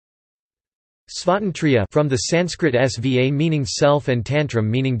Svatantrya, from the Sanskrit sva meaning self and tantram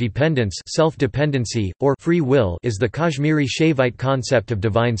meaning dependence, self-dependency, or free will, is the Kashmiri Shaivite concept of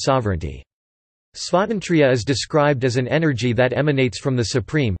divine sovereignty. Svatantrya is described as an energy that emanates from the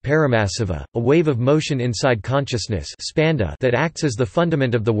Supreme Paramashiva, a wave of motion inside consciousness spanda that acts as the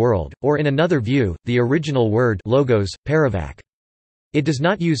fundament of the world, or in another view, the original word logos, paravak. It does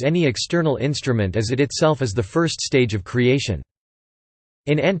not use any external instrument as it itself is the first stage of creation.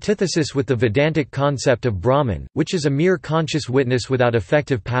 In antithesis with the Vedantic concept of Brahman, which is a mere conscious witness without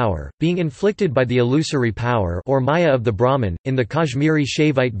effective power, being inflicted by the illusory power or maya of the Brahman, in the Kashmiri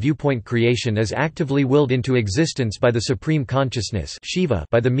Shaivite viewpoint creation is actively willed into existence by the Supreme Consciousness Shiva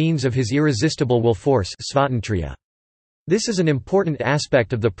by the means of his irresistible will force Svatantrya. This is an important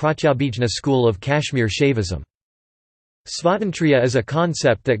aspect of the Pratyabhijna school of Kashmir Shaivism. Svatantrya is a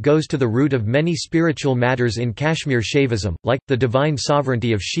concept that goes to the root of many spiritual matters in Kashmir Shaivism, like, the divine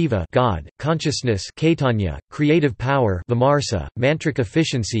sovereignty of Shiva God, consciousness Caitanya, creative power Vimarsa, mantric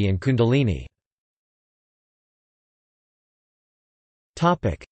efficiency and kundalini.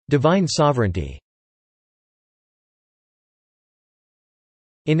 Divine sovereignty.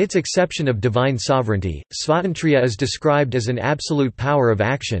 In its acception of divine sovereignty, Svatantrya is described as an absolute power of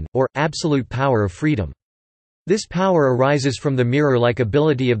action, or, absolute power of freedom. This power arises from the mirror-like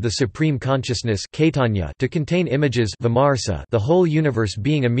ability of the Supreme Consciousness Caitanya to contain images Vimarsa, the whole universe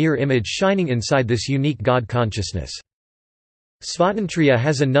being a mere image shining inside this unique God consciousness. Svatantrya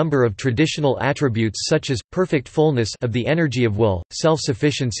has a number of traditional attributes such as, perfect fullness of the energy of will,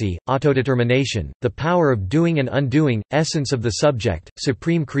 self-sufficiency, autodetermination, the power of doing and undoing, essence of the subject,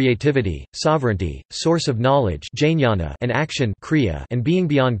 supreme creativity, sovereignty, source of knowledge and action and being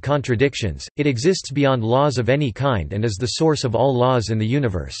beyond contradictions. It exists beyond laws of any kind and is the source of all laws in the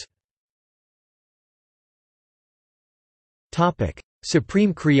universe.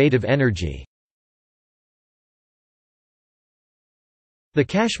 Supreme creative energy. The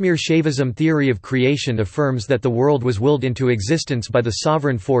Kashmir Shaivism theory of creation affirms that the world was willed into existence by the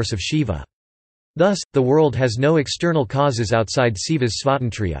sovereign force of Shiva. Thus, the world has no external causes outside Shiva's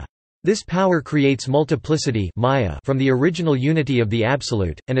Svatantrya. This power creates multiplicity Maya from the original unity of the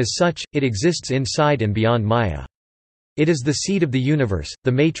Absolute, and as such, it exists inside and beyond Maya. It is the seed of the universe,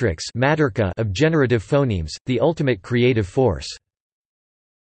 the matrix of generative phonemes, the ultimate creative force.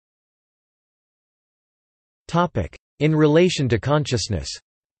 In relation to consciousness.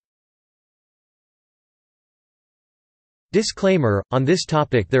 Disclaimer: on this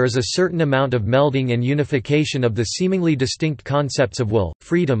topic there is a certain amount of melding and unification of the seemingly distinct concepts of will,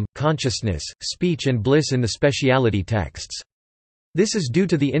 freedom, consciousness, speech and bliss in the speciality texts. This is due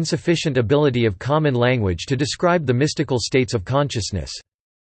to the insufficient ability of common language to describe the mystical states of consciousness.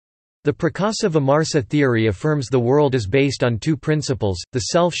 The Prakasa Vimarsa theory affirms the world is based on two principles, the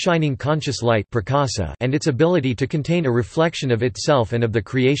self-shining conscious light prakasa and its ability to contain a reflection of itself and of the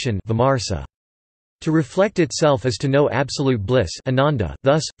creation vimarsa. To reflect itself is to know absolute bliss ananda,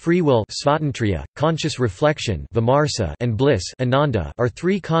 thus, free will svatantrya, conscious reflection vimarsa and bliss ananda are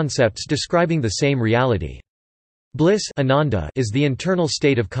three concepts describing the same reality. Bliss ananda is the internal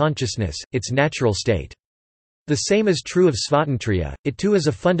state of consciousness, its natural state. The same is true of Svatantrya, it too is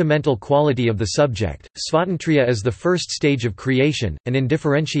a fundamental quality of the subject. Svatantrya is the first stage of creation, an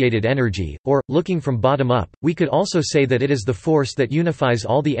undifferentiated energy, or, looking from bottom up, we could also say that it is the force that unifies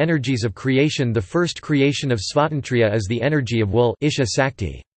all the energies of creation. The first creation of Svatantrya is the energy of will Isha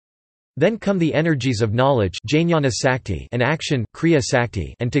Sakti. Then come the energies of knowledge Jnana Sakti and action Kriya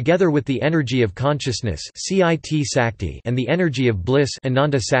Sakti, and together with the energy of consciousness Cit Sakti and the energy of bliss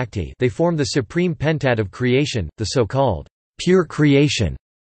Ananda Sakti, they form the supreme pentad of creation, the so-called pure creation.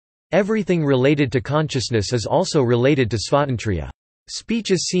 Everything related to consciousness is also related to Svatantrya.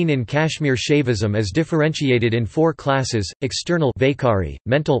 Speech is seen in Kashmir Shaivism as differentiated in four classes: external Vaikari,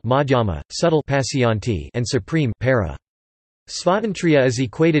 mental Madhyama, subtle Pasyanti, and supreme Para. Svatantrya is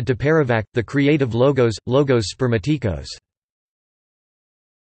equated to paravak, the creative logos spermatikos.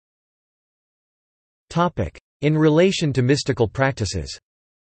 In relation to mystical practices.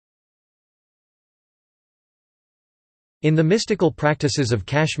 In the mystical practices of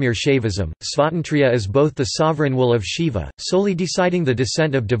Kashmir Shaivism, Svatantrya is both the sovereign will of Shiva, solely deciding the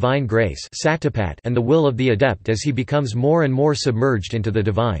descent of divine grace and the will of the adept as he becomes more and more submerged into the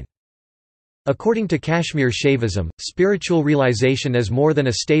divine. According to Kashmir Shaivism, spiritual realization is more than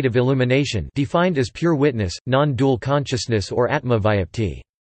a state of illumination defined as pure witness, non-dual consciousness or Atma Vyapti.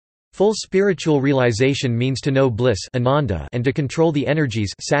 Full spiritual realization means to know bliss Ananda and to control the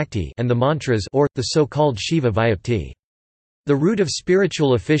energies Sakti and the mantras or, the so-called Shiva Vyapti. The root of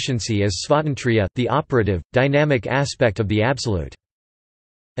spiritual efficiency is Svatantrya, the operative, dynamic aspect of the Absolute.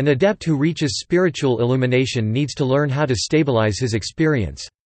 An adept who reaches spiritual illumination needs to learn how to stabilize his experience.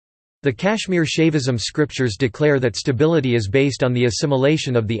 The Kashmir Shaivism scriptures declare that stability is based on the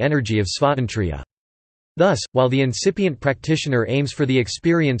assimilation of the energy of Svatantrya. Thus, while the incipient practitioner aims for the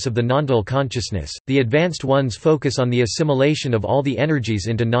experience of the non-dual consciousness, the advanced ones focus on the assimilation of all the energies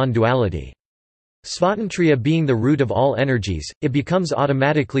into non-duality. Svatantrya being the root of all energies, it becomes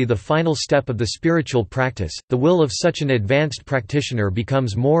automatically the final step of the spiritual practice. The will of such an advanced practitioner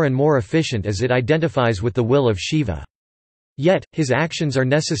becomes more and more efficient as it identifies with the will of Shiva. Yet, his actions are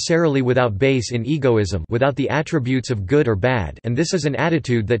necessarily without base in egoism, without the attributes of good or bad, and this is an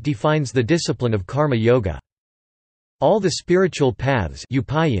attitude that defines the discipline of karma yoga. All the spiritual paths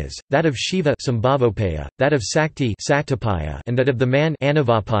upayas, that of Shiva Sambhavopaya, that of Sakti Saktapaya, and that of the man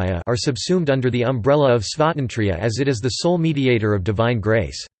Anavapaya, are subsumed under the umbrella of Svatantrya as it is the sole mediator of divine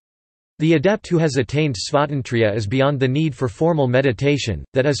grace. The adept who has attained Svatantrya is beyond the need for formal meditation,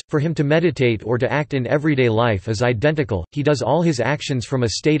 that is, for him to meditate or to act in everyday life is identical, he does all his actions from a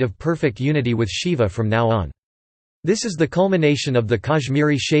state of perfect unity with Shiva from now on. This is the culmination of the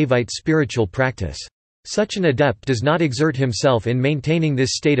Kashmiri Shaivite spiritual practice. Such an adept does not exert himself in maintaining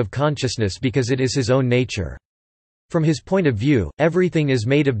this state of consciousness because it is his own nature. From his point of view, everything is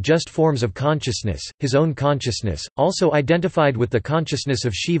made of just forms of consciousness, his own consciousness, also identified with the consciousness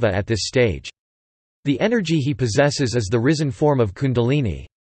of Shiva at this stage. The energy he possesses is the risen form of Kundalini.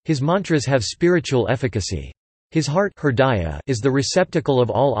 His mantras have spiritual efficacy. His heart is the receptacle of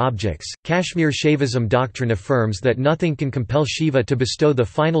all objects. Kashmir Shaivism doctrine affirms that nothing can compel Shiva to bestow the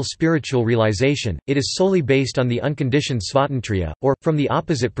final spiritual realization, it is solely based on the unconditioned Svatantrya, or, from the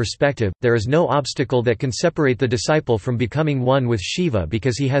opposite perspective, there is no obstacle that can separate the disciple from becoming one with Shiva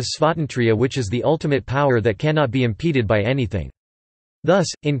because he has Svatantrya, which is the ultimate power that cannot be impeded by anything. Thus,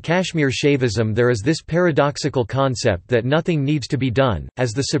 in Kashmir Shaivism there is this paradoxical concept that nothing needs to be done,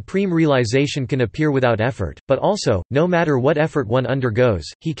 as the supreme realization can appear without effort, but also, no matter what effort one undergoes,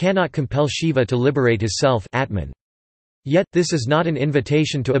 he cannot compel Shiva to liberate his self Atman. Yet, this is not an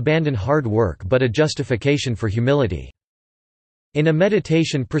invitation to abandon hard work but a justification for humility. In a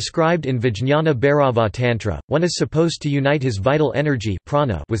meditation prescribed in Vijñana Bhairava Tantra, one is supposed to unite his vital energy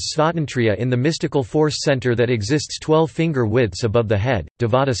prana with Svatantrya in the mystical force center that exists 12 finger widths above the head,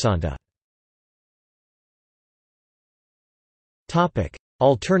 Devadasanta.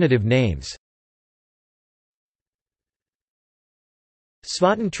 Alternative names.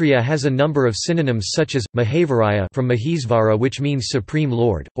 Svatantrya has a number of synonyms such as Mahavaraya from Mahesvara, which means supreme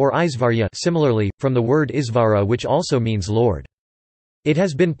lord, or Isvarya similarly from the word Isvara, which also means lord. It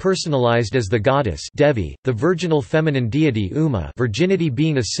has been personalized as the goddess Devi, the virginal feminine deity Uma, virginity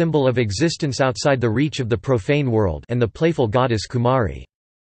being a symbol of existence outside the reach of the profane world, and the playful goddess Kumari.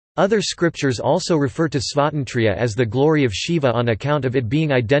 Other scriptures also refer to Svatantrya as the glory of Shiva on account of it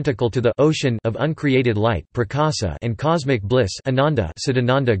being identical to the ocean of uncreated light Prakasa and cosmic bliss Ananda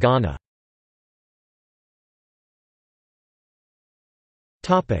Siddhananda Gana.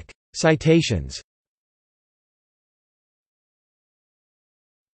 Citations.